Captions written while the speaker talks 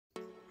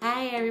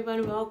Hi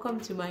everyone, welcome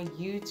to my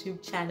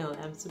YouTube channel.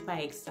 I'm super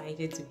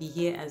excited to be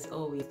here as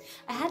always.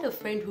 I had a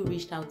friend who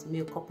reached out to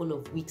me a couple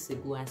of weeks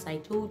ago, as I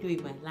told you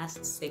in my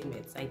last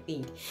segments, I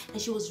think,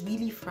 and she was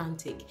really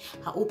frantic.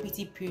 Her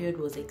OPT period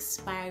was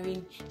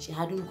expiring, she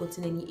hadn't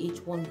gotten any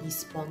H1B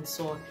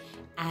sponsor,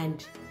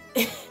 and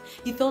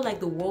it felt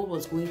like the world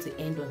was going to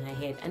end on her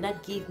head, and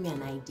that gave me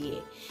an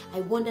idea.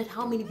 I wondered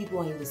how many people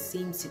are in the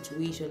same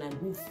situation and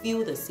who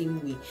feel the same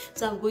way.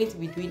 So I'm going to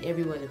be doing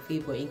everyone a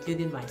favor,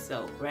 including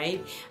myself,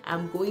 right?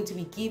 I'm going to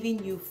be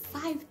giving you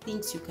 5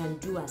 things you can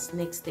do as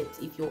next steps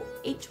if your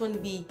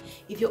H1B,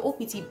 if your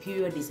OPT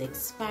period is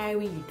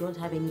expiring, you don't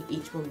have any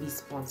H1B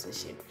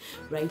sponsorship,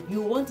 right?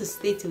 You want to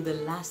stay till the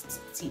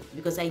last tip,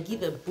 because I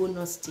give a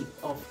bonus tip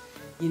of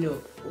I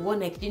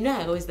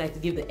always like to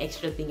give the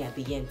extra thing at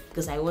the end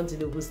because I want to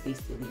know who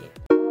stays till the end.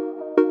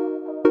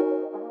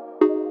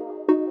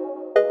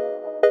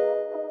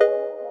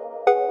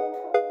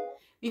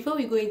 Before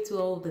we go into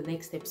all the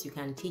next steps you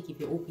can take if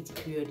your OPT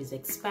period is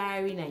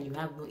expiring and you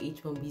have no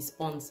H1B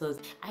sponsors,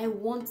 I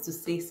want to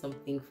say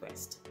something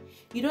first.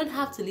 You don't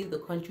have to leave the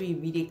country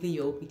immediately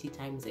your OPT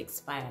time is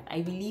expired.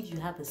 I believe you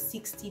have a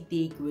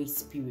 60-day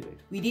grace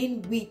period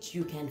within which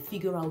you can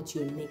figure out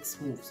your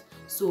next moves.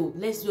 So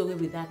let's do away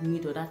with that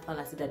myth or that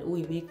fallacy that, oh,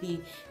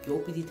 immediately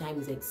your OPT time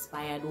is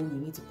expired, oh, you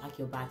need to pack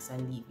your bags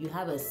and leave. You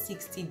have a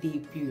 60-day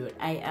period.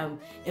 I am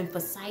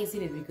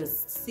emphasizing it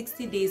because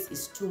 60 days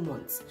is 2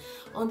 months.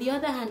 On the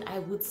other hand, I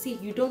would say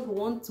you don't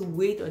want to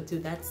wait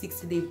until that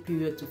 60-day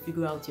period to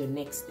figure out your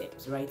next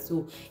steps, right?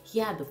 So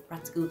here are the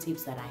practical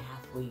tips that I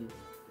have for you.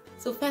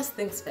 So first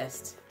things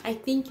first, I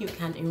think you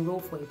can enroll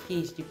for a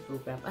PhD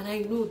program, and I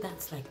know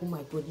that's like, oh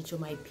my god, it's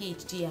my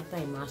PhD after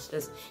a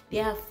master's.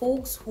 There are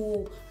folks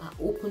who are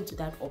open to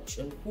that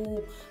option,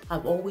 who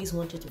have always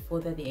wanted to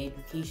further their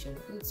education,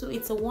 and so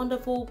it's a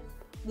wonderful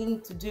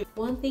thing to do.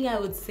 One thing I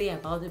would say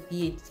about the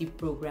PhD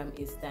program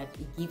is that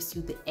it gives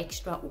you the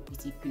extra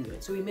OPT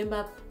period. So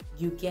remember,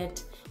 you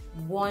get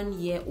 1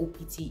 year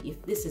OPT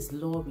if this is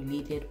law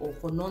related, or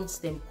for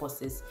non-STEM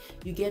courses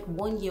you get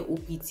 1 year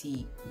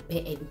OPT per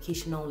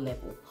educational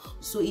level.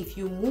 So if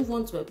you move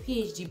on to a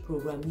PhD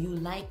program, you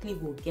likely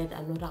will get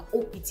another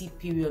OPT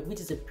period,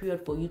 which is a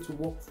period for you to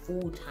work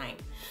full-time.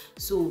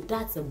 So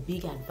that's a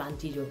big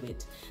advantage of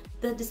it.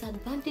 The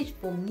disadvantage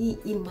for me,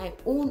 in my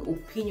own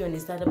opinion,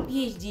 is that a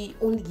PhD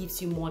only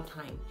gives you more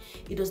time.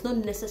 It does not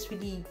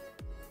necessarily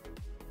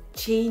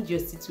change your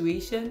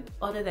situation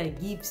other than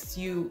it gives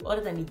you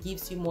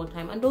more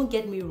time. And don't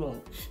get me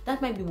wrong,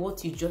 that might be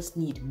what you just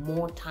need: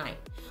 more time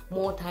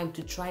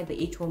to try the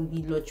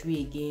H1B lottery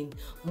again,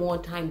 more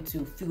time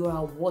to figure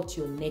out what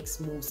your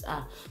next moves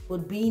are.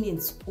 But being in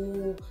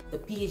school, the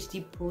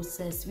PhD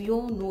process, we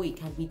all know it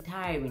can be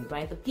tiring,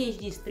 right? The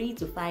PhD is 3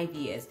 to 5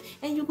 years,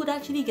 and you could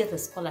actually get a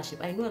scholarship.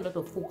 I know a lot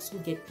of folks who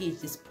get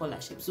PhD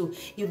scholarships. So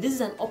if this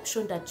is an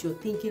option that you're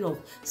thinking of,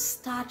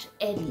 start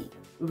early,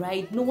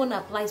 right? No one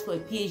applies for a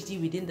PhD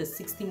within the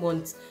 60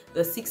 months,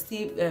 the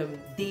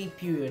 60-day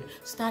period.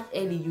 Start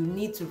early. You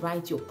need to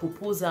write your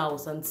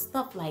proposals and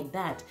stuff like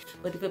that.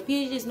 But if a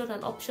PhD is not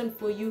an option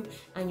for you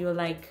and you're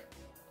like,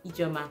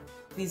 Ijoma,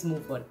 please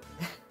move on,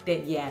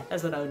 then yeah,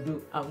 that's what I'll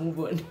do. I'll move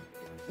on.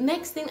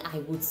 Next thing I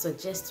would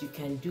suggest you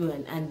can do,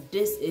 and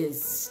this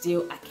is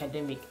still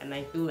academic, and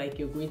I feel like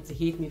you're going to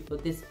hate me for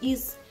this,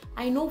 is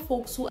I know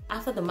folks who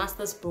after the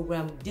master's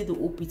program did the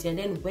OPT and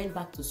then went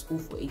back to school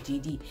for a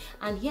JD,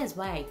 and here's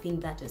why I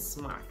think that is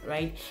smart,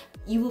 right?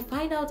 You will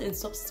find out in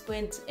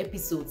subsequent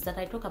episodes that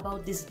I talk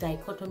about this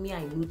dichotomy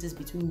I noticed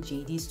between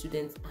JD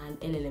students and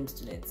LLM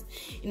students.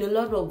 In a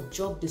lot of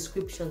job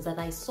descriptions that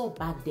I saw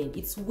back then,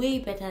 it's way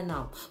better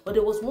now, but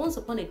there was once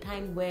upon a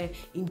time where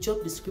in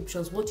job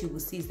descriptions what you will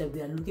see is that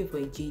we are looking for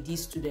a JD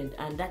student,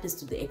 and that is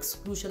to the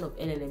exclusion of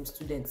LLM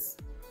students.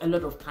 A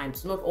lot of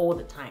times, not all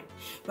the time,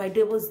 right?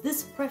 There was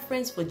this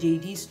preference for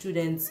JD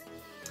students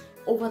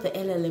over the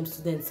LLM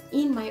students.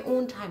 In my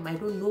own time, I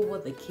don't know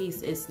what the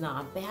case is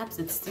now. Perhaps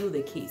it's still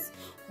the case.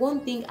 One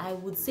thing I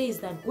would say is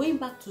that going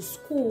back to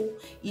school,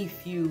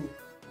 if your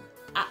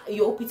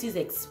OPT is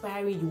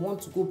expiring, you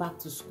want to go back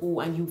to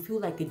school and you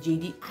feel like a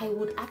JD, I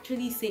would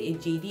actually say a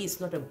JD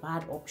is not a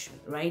bad option,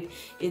 right?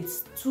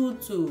 It's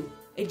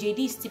a JD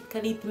is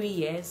typically 3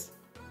 years.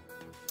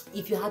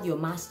 If you have your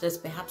master's,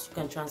 perhaps you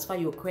can transfer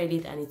your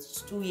credit and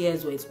it's 2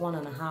 years or it's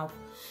 1.5.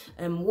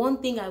 One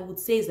thing I would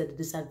say is that the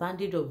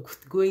disadvantage of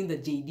going the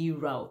JD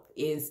route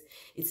is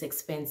it's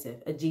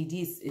expensive. A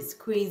JD is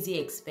crazy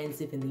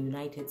expensive in the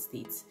United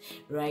States,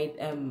 right?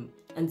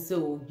 And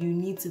so you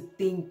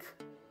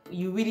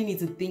really need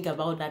to think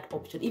about that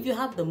option. If you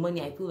have the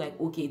money, I feel like,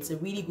 okay, it's a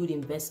really good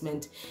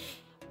investment.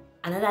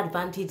 Another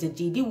advantage that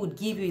JD would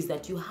give you is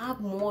that you have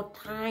more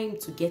time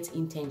to get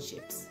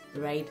internships,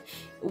 right?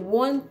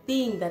 One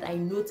thing that I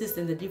noticed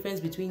in the difference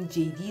between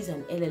JDs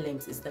and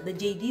LLMs is that the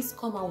JDs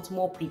come out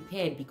more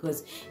prepared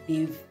because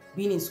they've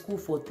been in school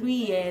for 3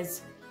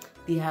 years.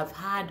 they have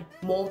had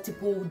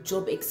multiple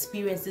job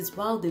experiences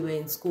while they were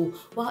in school,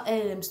 while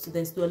LLM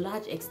students to a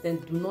large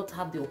extent do not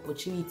have the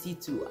opportunity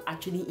to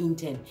actually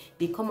intern.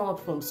 They come out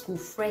from school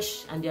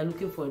fresh and they are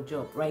looking for a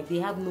job, right? They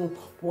have no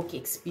work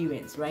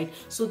experience, right?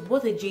 So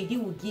what the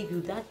JD will give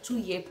you, that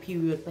 2-year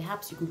period,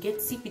 perhaps you could get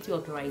CPT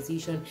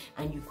authorization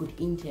and you could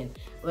intern.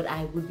 But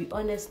I would be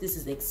honest, this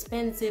is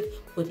expensive,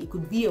 but it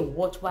could be a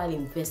worthwhile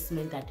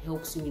investment that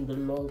helps you in the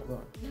long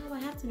run. Now I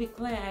have to be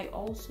clear, I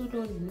also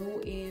don't know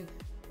if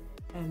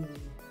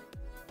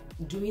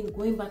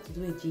going back to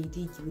do a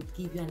JD would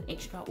give you an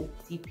extra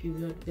OPT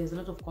period. There's a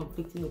lot of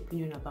conflicting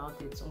opinion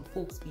about it. Some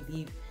folks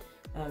believe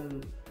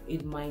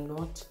it might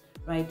not,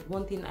 right?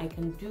 One thing I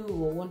can do,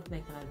 or one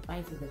thing I can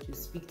advise, is that you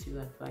speak to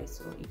your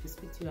advisor. If you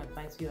speak to your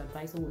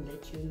advisor will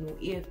let you know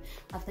if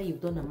after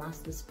you've done a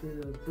master's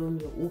period, done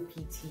your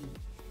OPT,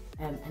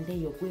 and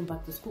then you're going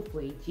back to school for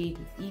a JD,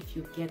 if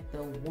you get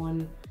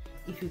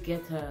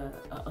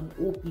an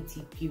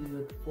OPT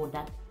period for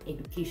that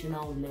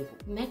educational level.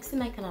 Next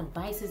thing I can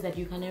advise is that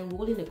you can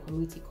enroll in a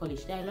community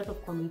college. There are a lot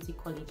of community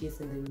colleges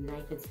in the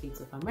United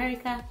States of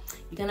America.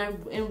 You can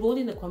enroll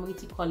in a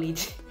community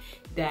college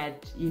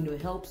that, you know,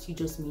 helps you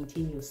just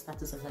maintain your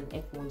status as an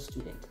F1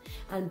 student.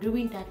 And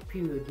during that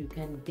period, you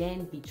can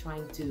then be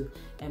trying to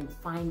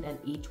find an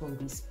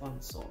H1B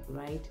sponsor,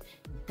 right?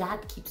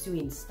 That keeps you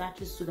in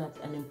status so that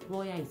an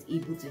employer is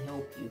able to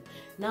help you.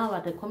 Now,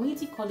 at the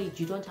community college,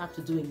 you don't have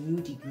to do a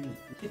new degree.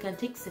 You can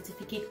take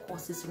certificate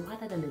courses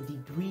rather than a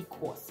degree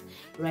course,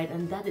 right?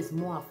 And that is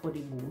more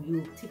affordable.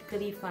 You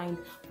typically find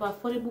for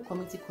affordable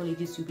community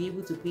colleges, you'll be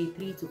able to pay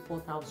 $3,000 to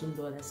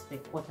 $4,000 per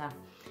quarter,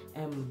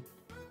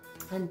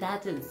 and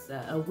that is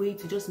a way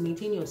to just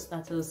maintain your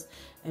status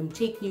and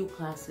take new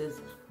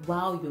classes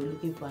while you're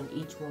looking for an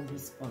H1B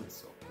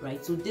sponsor,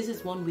 right? So this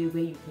is one way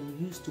where you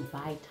can use to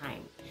buy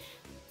time.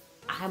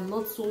 I'm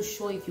not so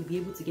sure if you'll be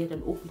able to get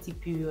an OPT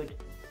period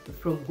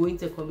from going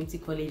to a community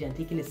college and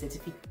taking a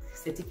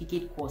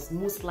certificate course.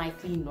 Most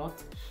likely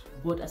not.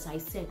 But as I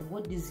said,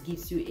 what this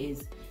gives you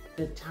is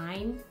the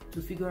time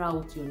to figure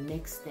out your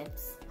next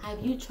steps.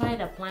 Have you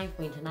tried applying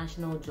for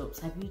international jobs?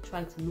 Have you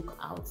tried to look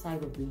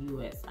outside of the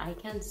US? I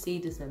can't say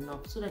this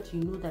enough, so that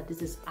you know that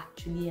this is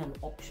actually an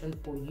option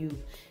for you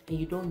and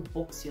you don't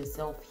box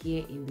yourself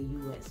here in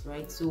the US,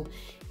 right? So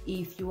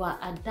if you are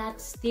at that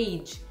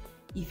stage,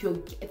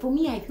 for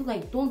me, I feel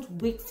like don't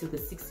wait till the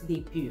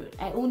 60-day period.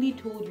 I only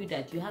told you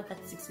that you have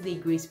that 60-day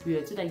grace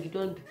period so that you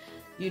don't,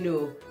 you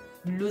know,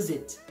 lose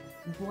it.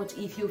 But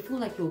if you feel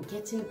like you're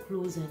getting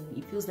close and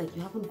it feels like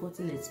you haven't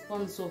gotten a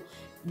sponsor,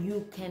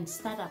 you can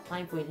start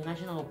applying for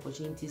international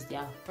opportunities. There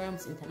are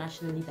firms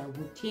internationally that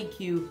will take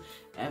you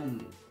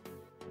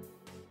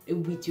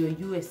with your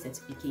US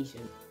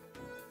certification.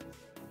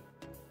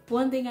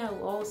 One thing I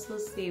will also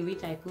say,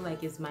 which I feel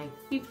like is my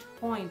fifth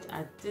point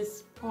at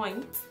this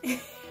point,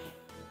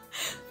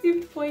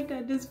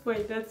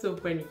 that's so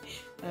funny,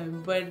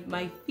 but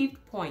my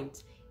fifth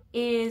point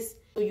is,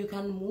 so you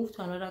can move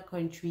to another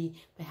country,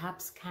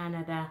 perhaps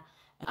Canada.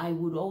 I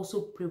would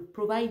also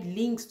provide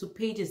links to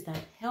pages that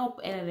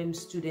help LLM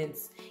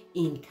students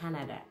in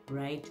Canada,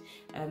 right?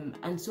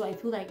 And so I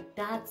feel like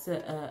that's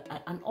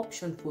an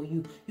option for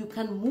you. You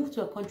can move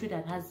to a country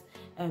that has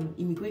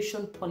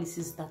immigration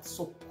policies that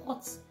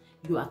supports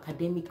your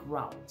academic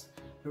route,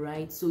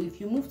 right? So if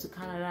you move to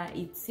Canada,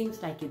 it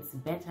seems like it's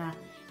better.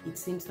 It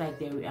seems like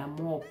there are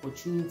more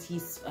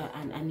opportunities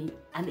and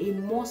a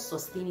more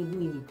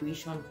sustainable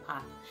immigration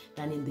path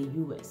than in the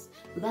US.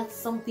 So that's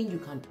something you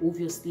can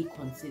obviously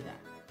consider.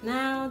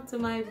 Now to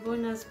my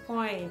bonus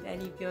point,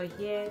 and if you're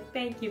here,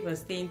 thank you for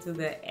staying to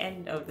the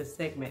end of the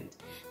segment.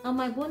 Now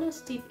my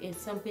bonus tip is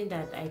something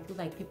that I feel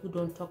like people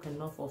don't talk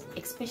enough of,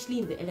 especially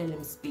in the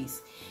LLM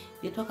space.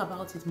 They talk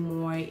about it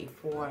more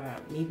for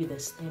maybe the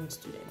STEM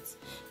students.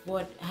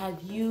 But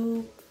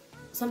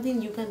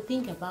something you can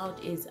think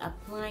about is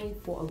applying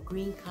for a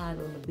green card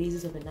on the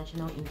basis of a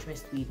national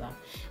interest waiver,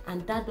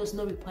 and that does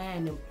not require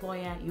an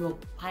employer.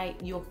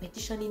 You're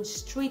petitioning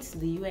straight to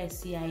the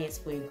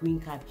USCIS for a green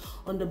card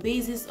on the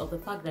basis of the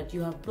fact that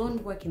you have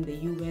done work in the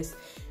US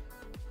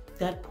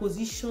that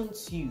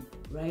positions you,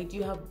 right?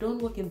 You have done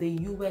work in the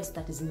US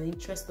that is in the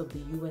interest of the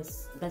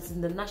US, that's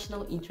in the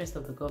national interest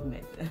of the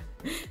government.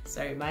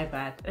 Sorry, my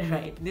bad,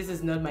 right? This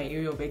is not my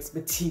area of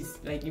expertise.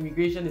 Like,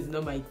 immigration is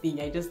not my thing.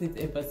 I just need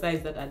to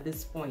emphasize that at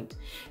this point,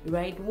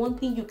 right? One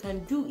thing you can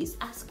do is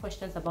ask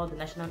questions about the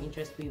national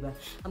interest waiver.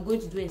 I'm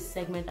going to do a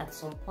segment at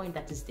some point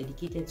that is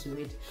dedicated to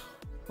it.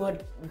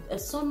 But a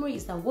summary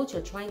is that what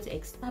you're trying to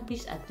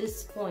establish at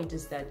this point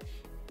is that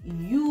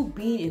you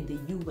being in the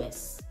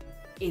US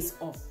is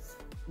of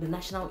the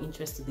national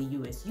interest to the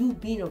US. You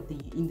being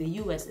in the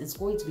US is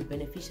going to be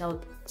beneficial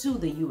to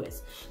the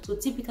US. So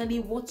typically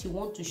what you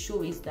want to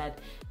show is that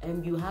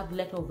you have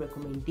letter of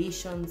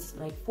recommendations,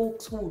 like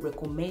folks who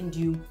recommend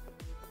you,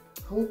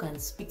 who can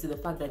speak to the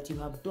fact that you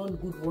have done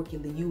good work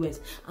in the US,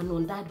 and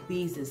on that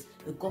basis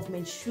the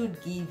government should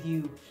give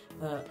you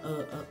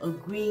a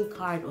green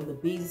card on the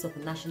basis of a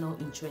national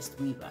interest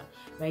waiver,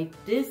 right?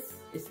 This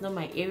it's not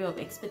my area of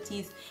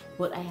expertise,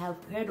 but I have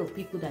heard of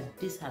people that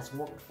this has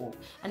worked for.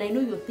 And I know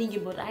you're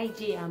thinking, but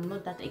IJ, I'm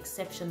not that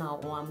exceptional,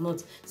 or I'm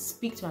not.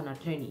 Speak to an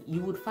attorney.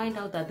 You would find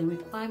out that the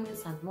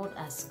requirements are not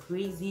as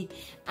crazy,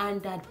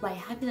 and that by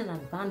having an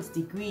advanced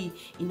degree,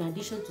 in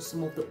addition to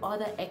some of the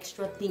other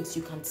extra things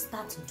you can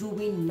start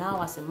doing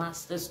now as a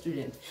master's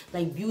student,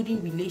 like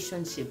building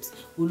relationships,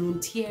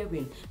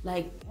 volunteering,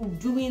 like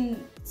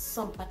doing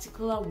some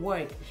particular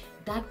work,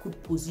 that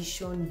could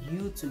position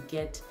you to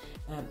get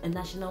a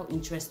national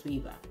interest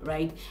waiver,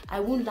 right? I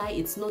won't lie,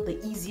 it's not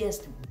the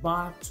easiest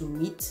bar to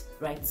meet,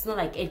 right? It's not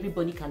like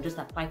everybody can just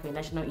apply for a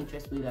national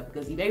interest waiver,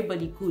 because if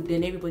everybody could,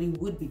 then everybody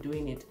would be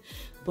doing it.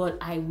 But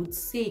I would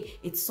say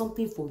it's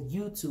something for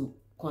you to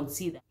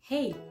consider.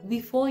 Hey,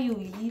 before you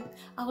leave,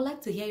 I would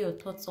like to hear your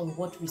thoughts on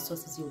what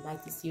resources you would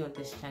like to see on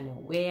this channel.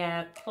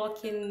 We're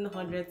clocking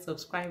 100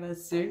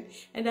 subscribers soon,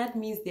 and that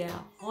means there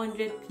are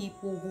 100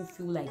 people who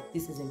feel like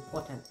this is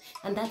important,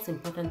 and that's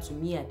important to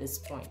me at this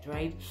point,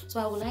 right? So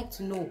I would like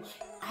to know,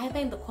 either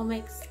in the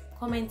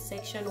comment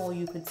section, or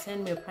you could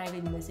send me a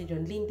private message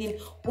on LinkedIn,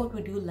 what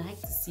would you like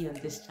to see on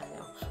this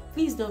channel?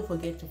 Please don't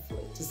forget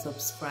to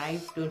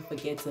subscribe, don't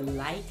forget to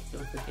like,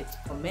 don't forget to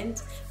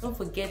comment, don't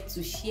forget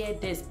to share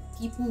this.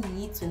 People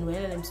need to know,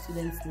 LLM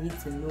students need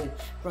to know,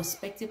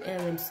 prospective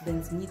LLM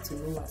students need to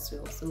know as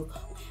well. So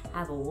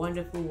have a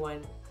wonderful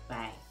one.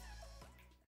 Bye.